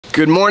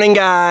Good morning,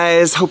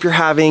 guys. Hope you're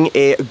having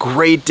a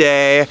great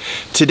day.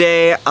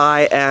 Today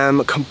I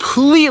am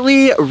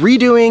completely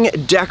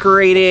redoing,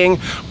 decorating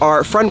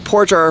our front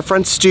porch, our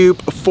front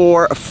stoop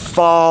for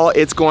fall.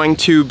 It's going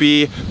to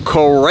be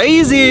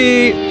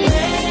crazy.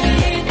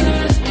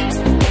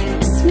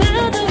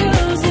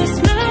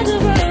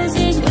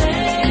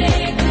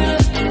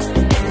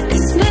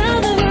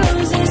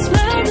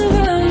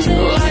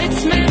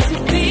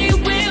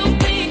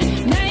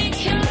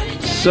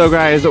 So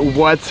guys,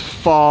 what's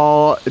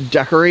fall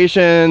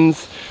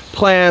decorations,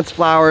 plants,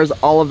 flowers,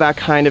 all of that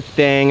kind of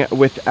thing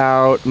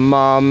without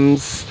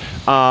mums?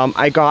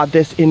 I got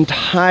this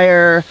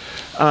entire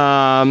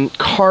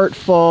cart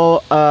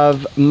full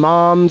of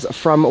mums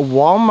from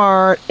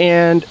Walmart,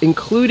 and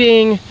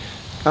including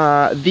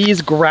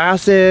these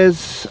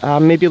grasses,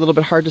 maybe a little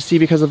bit hard to see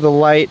because of the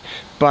light,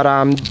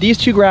 but these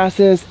two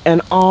grasses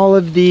and all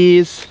of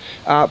these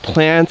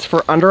plants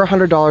for under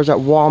 $100 at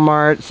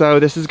Walmart. So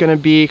this is going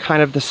to be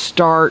kind of the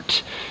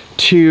start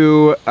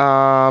to,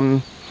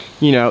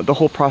 you know, the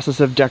whole process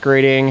of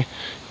decorating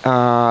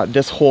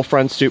this whole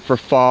front stoop for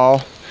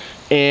fall.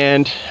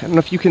 And I don't know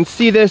if you can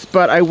see this,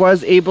 but I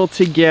was able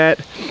to get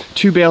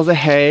 2 bales of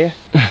hay.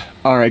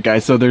 All right,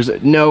 guys, so there's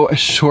no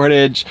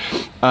shortage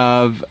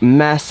of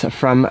mess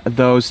from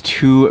those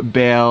 2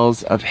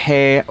 bales of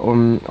hay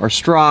or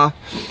straw,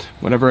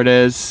 whatever it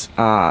is,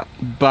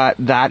 but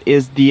that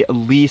is the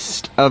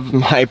least of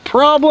my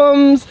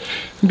problems,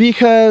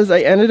 because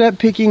I ended up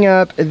picking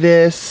up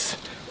this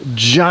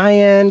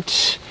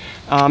giant,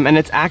 and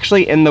it's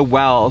actually in the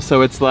well,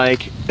 so it's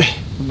like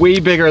way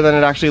bigger than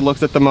it actually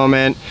looks at the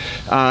moment,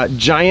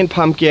 giant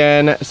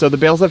pumpkin. So the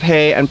bales of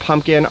hay and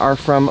pumpkin are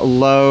from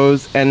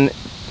Lowe's, and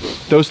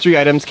those 3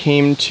 items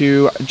came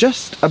to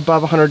just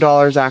above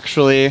 $100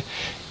 actually.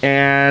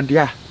 And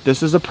yeah,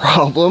 this is a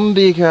problem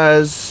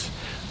because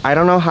I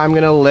don't know how I'm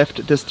gonna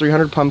lift this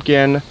 300-pound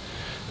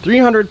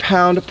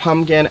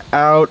pumpkin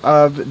out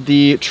of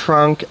the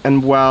trunk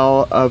and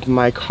well of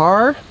my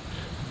car,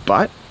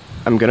 but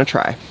I'm gonna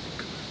try.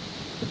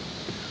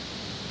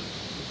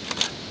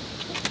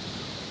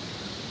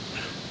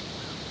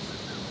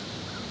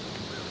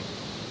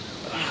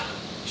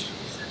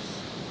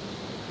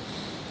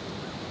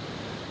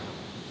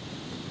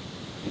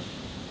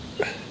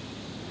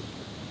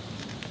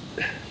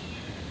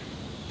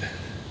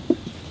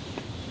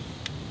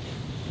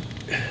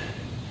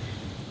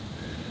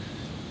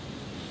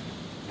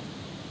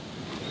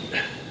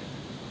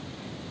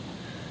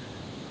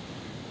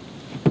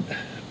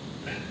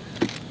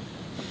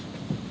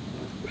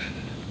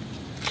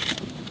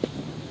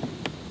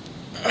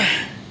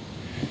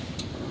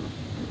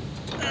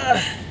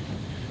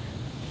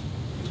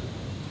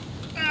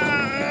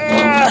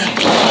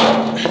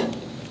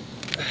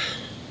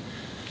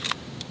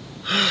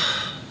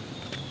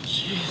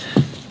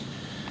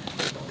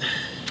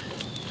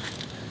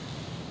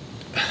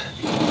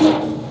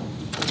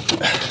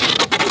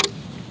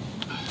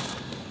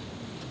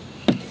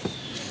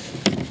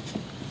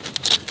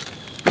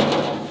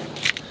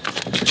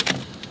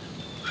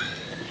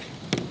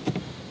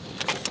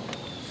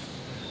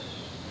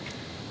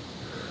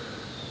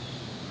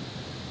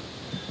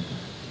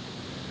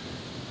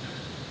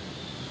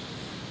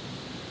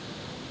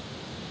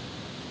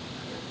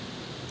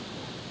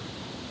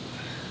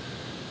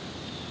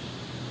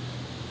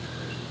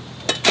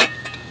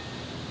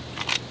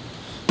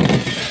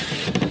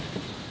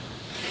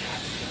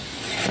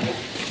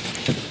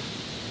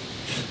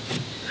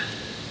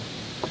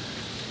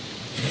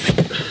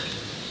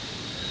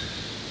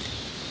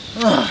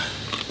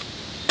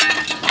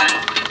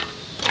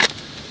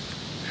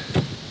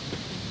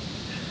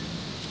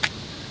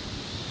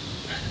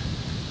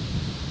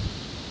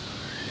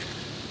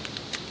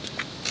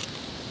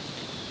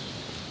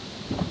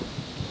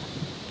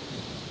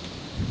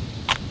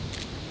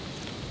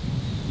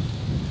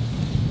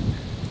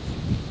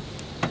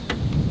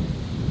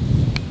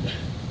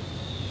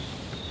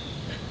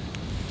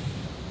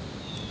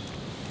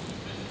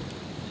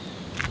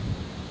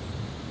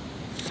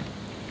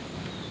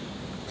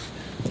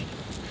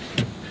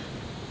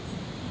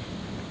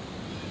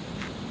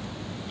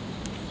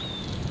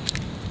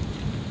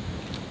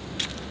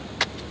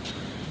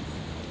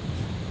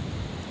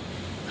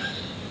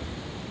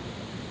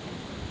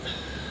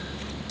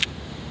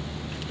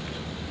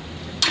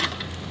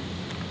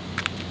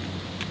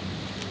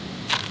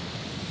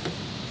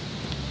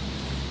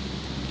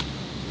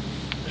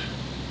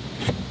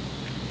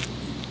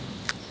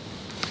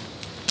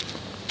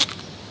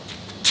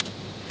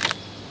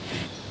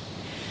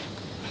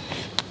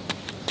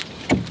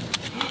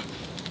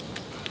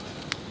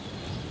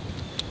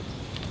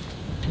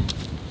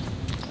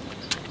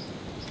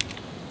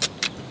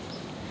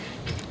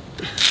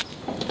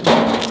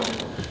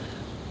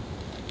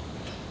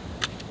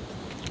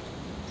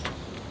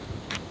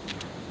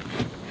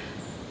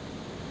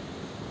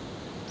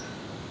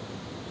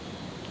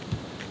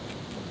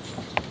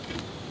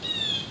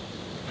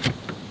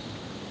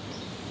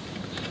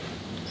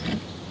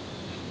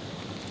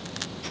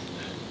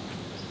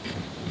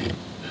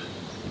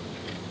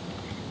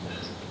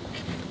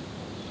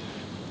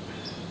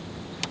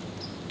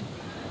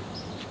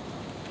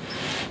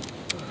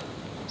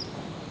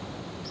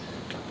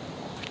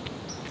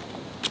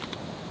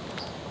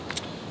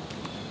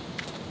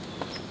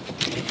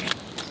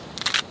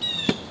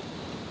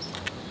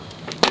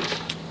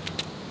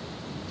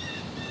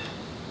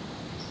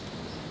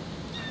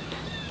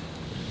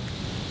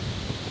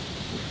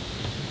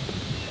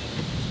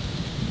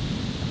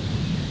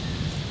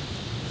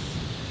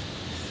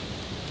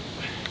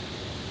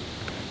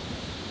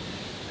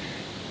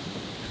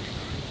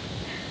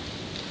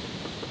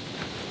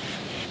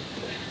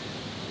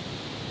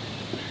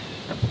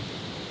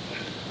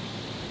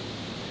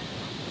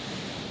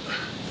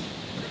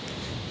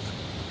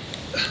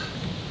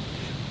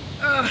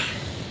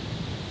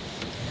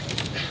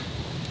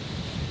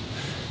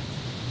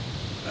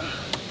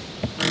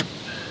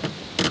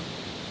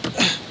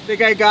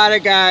 think I got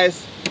it,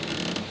 guys.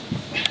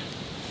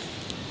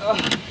 Oh.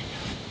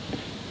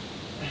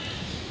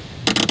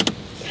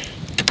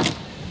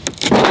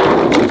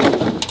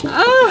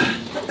 Ah.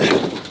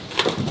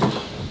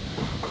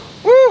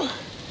 Woo.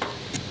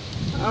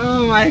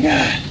 Oh my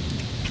God.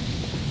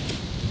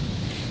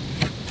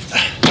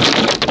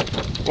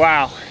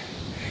 Wow.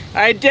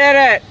 I did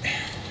it.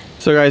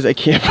 So guys, I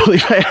can't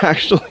believe I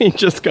actually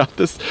just got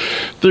this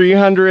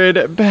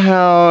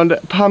 300-pound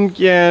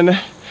pumpkin,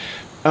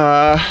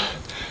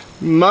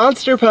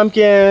 monster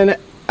pumpkin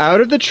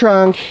out of the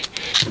trunk.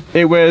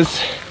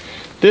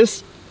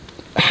 This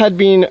had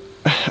been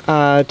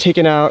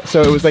taken out,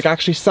 so it was like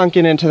actually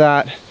sunken into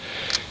that.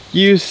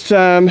 Used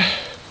some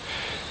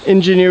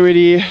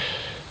ingenuity,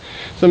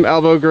 some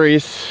elbow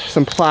grease,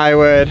 some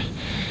plywood,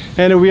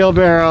 and a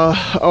wheelbarrow.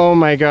 Oh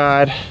my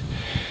God.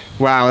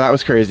 Wow, that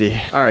was crazy.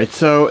 All right,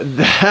 so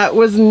that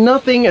was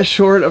nothing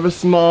short of a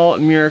small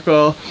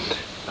miracle.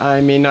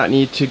 I may not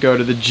need to go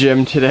to the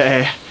gym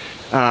today.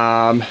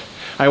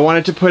 I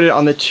wanted to put it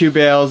on the 2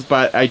 bales,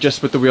 but I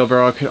just, with the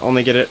wheelbarrow, could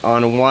only get it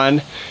on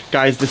 1.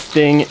 Guys, this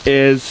thing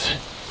is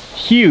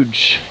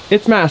huge.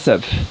 It's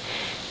massive.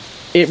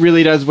 It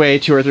really does weigh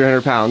 200 or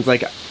 300 pounds.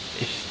 Like,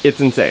 it's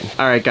insane.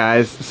 All right,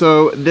 guys,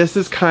 so this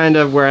is kind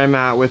of where I'm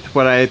at with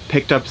what I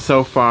picked up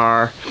so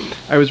far.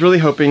 I was really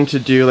hoping to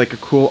do like a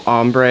cool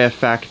ombre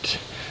effect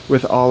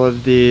with all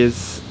of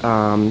these,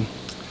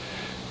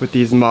 with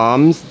these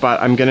moms,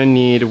 but I'm gonna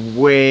need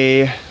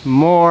way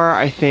more,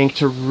 I think,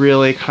 to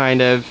really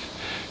kind of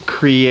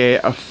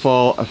create a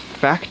full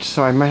effect.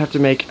 So I might have to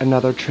make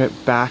another trip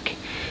back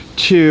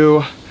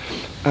to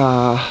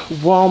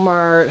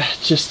Walmart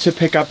just to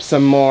pick up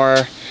some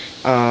more.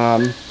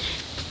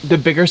 The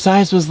bigger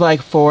size was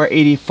like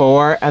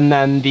 $4.84, and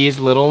then these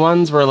little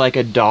ones were like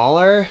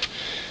 $1.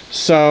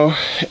 So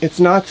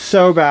it's not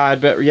so bad,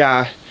 but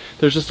yeah,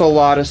 there's just a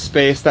lot of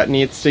space that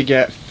needs to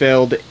get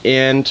filled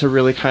in to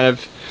really kind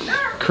of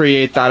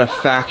create that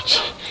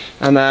effect.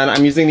 And then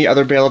I'm using the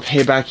other bale of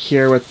hay back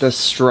here with the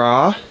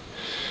straw.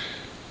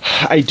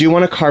 I do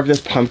want to carve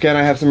this pumpkin.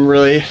 I have some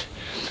really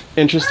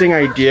interesting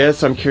ideas,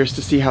 so I'm curious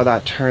to see how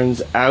that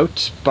turns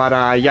out.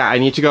 But yeah, I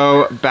need to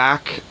go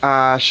back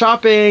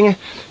shopping,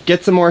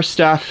 get some more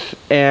stuff,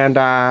 and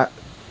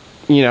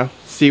you know,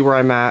 see where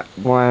I'm at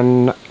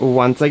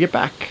once I get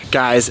back.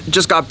 Guys,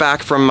 just got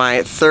back from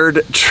my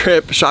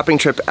 3rd shopping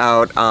trip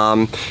out.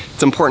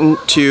 It's important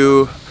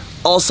to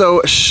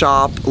also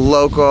shop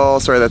local.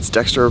 Sorry, that's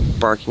Dexter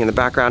barking in the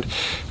background.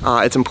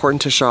 It's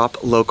important to shop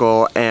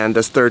local, and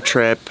this 3rd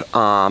trip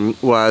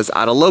was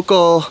at a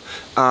local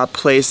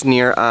place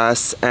near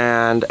us,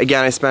 and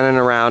again, I spent in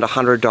around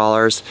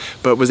 $100,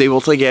 but was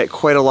able to get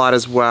quite a lot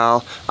as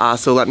well.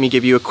 So let me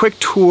give you a quick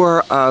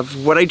tour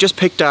of what I just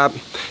picked up,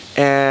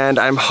 and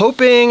I'm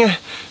hoping,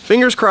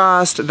 fingers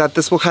crossed, that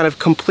this will kind of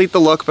complete the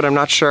look, but I'm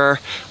not sure.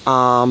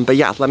 But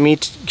yeah, let me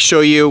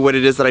show you what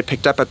it is that I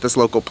picked up at this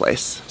local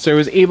place. So I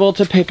was able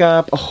to pick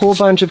up a whole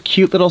bunch of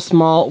cute little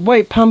small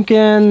white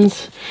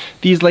pumpkins,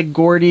 these like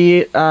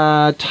Gordy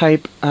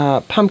type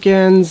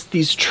pumpkins,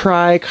 these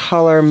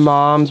tri-color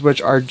moms,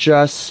 which are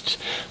just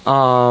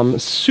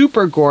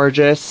super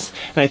gorgeous,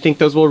 and I think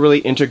those will really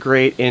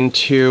integrate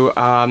into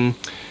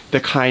the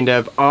kind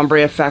of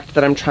ombre effect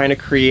that I'm trying to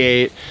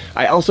create.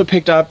 I also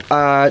picked up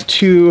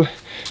 2,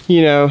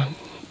 you know,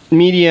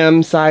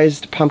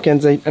 medium-sized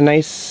pumpkins, a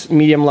nice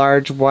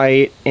medium-large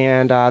white,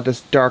 and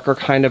this darker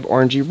kind of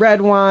orangey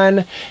red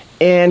one.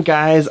 And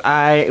guys,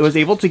 I was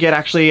able to get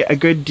actually a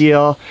good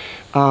deal.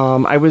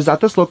 I was at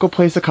this local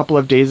place a couple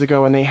of days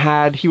ago, and they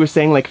had, he was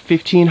saying, like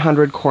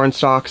 1,500 corn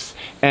stalks,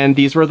 and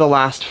these were the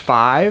last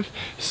 5.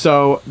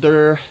 So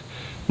they're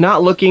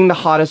not looking the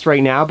hottest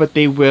right now, but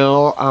they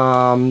will,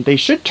 they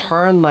should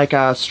turn like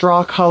a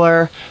straw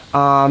color,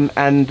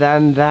 and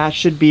then that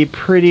should be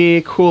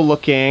pretty cool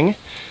looking.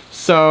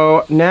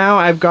 So now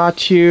I've got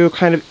to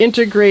kind of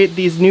integrate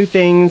these new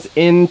things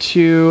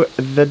into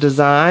the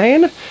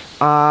design.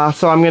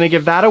 So I'm gonna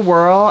give that a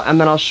whirl, and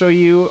then I'll show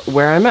you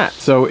where I'm at.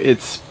 So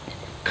it's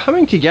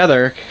coming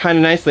together kind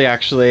of nicely,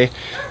 actually.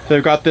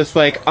 They've got this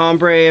like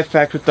ombre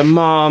effect with the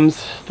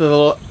moms, the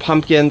little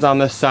pumpkins on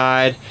the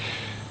side.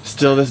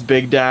 Still this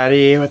big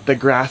daddy with the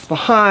grass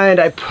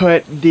behind. I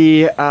put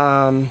the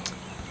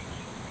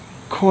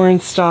corn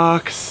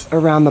stalks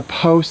around the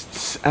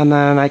posts, and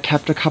then I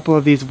kept a couple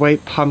of these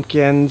white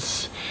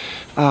pumpkins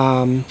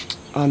on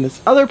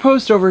this other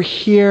post over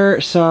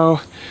here. So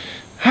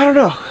I don't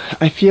know,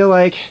 I feel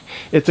like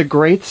it's a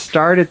great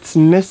start. It's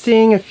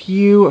missing a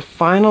few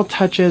final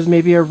touches,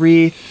 maybe a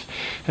wreath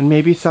and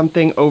maybe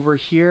something over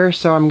here,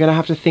 so I'm gonna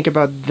have to think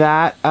about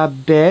that a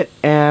bit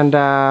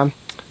and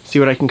see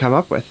what I can come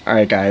up with. All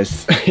right,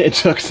 guys, it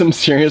took some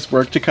serious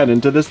work to cut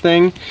into this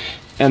thing,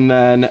 and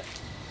then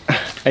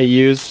I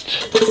used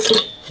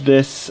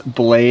this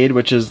blade,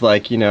 which is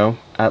like, you know,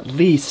 at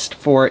least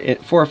 4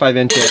 or 5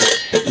 inches,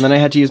 and then I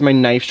had to use my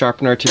knife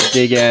sharpener to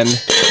dig in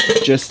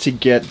just to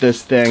get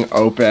this thing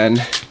open.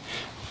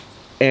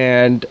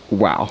 And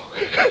wow,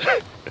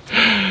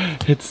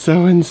 it's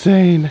so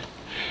insane.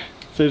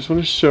 So I just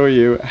want to show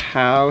you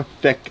how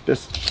thick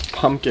this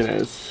pumpkin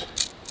is.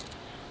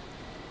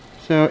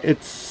 So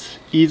it's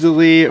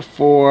easily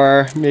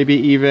for maybe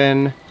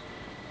even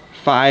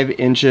 5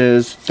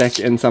 inches thick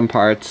in some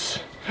parts.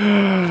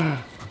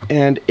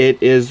 And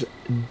it is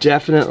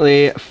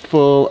definitely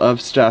full of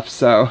stuff,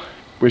 so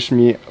wish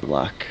me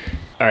luck.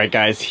 Alright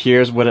guys,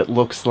 here's what it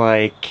looks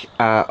like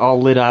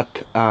all lit up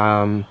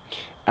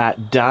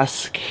at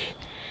dusk.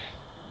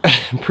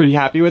 I'm pretty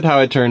happy with how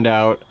it turned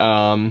out.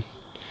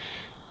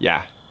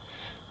 Yeah,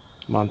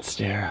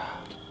 Monstera.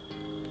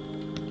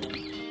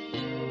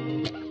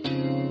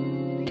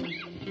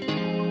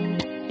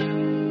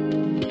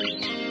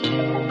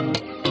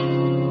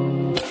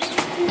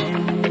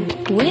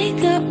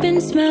 Wake up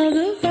and smell the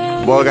roses.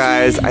 Well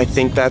guys, I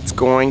think that's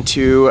going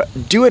to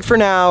do it for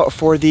now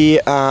for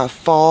the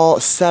fall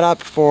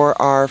setup for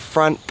our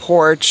front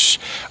porch.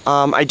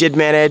 I did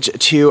manage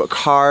to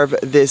carve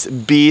this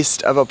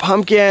beast of a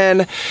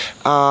pumpkin, and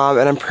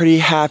I'm pretty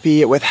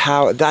happy with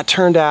how that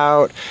turned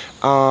out.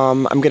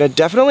 I'm gonna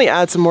definitely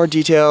add some more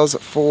details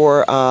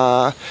for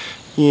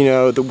you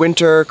know, the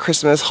winter,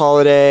 Christmas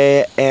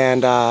holiday,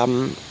 and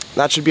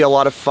that should be a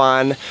lot of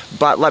fun.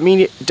 But let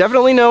me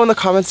definitely know in the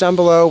comments down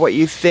below what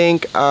you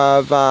think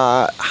of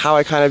how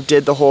I kind of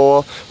did the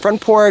whole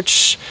front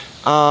porch.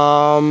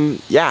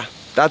 Yeah,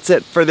 that's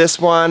it for this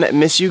one.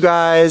 Miss you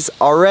guys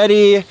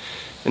already.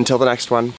 Until the next one.